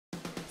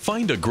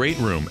Find a great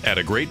room at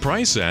a great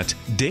price at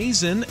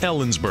Days Inn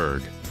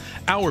Ellensburg.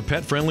 Our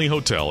pet-friendly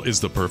hotel is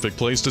the perfect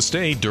place to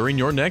stay during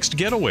your next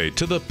getaway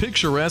to the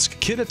picturesque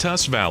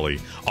Kittitas Valley,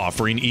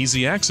 offering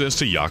easy access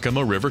to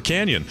Yakima River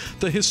Canyon,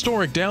 the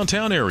historic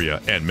downtown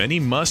area, and many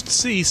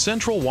must-see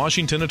Central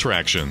Washington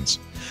attractions.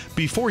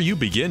 Before you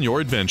begin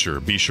your adventure,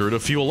 be sure to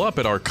fuel up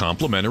at our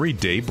complimentary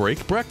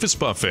Daybreak breakfast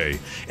buffet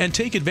and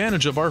take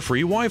advantage of our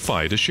free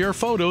Wi-Fi to share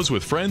photos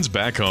with friends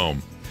back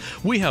home.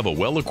 We have a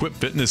well-equipped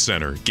fitness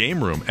center,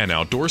 game room, and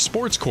outdoor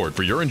sports court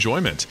for your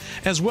enjoyment,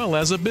 as well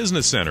as a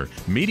business center,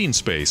 meeting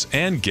space,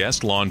 and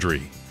guest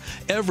laundry.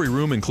 Every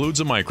room includes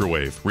a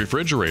microwave,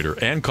 refrigerator,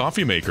 and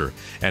coffee maker,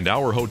 and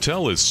our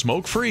hotel is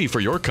smoke-free for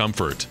your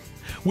comfort.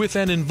 With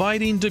an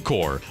inviting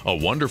decor, a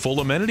wonderful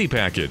amenity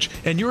package,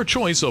 and your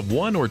choice of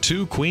 1 or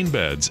 2 queen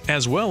beds,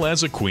 as well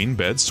as a queen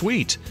bed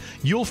suite,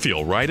 you'll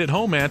feel right at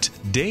home at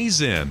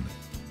Days Inn.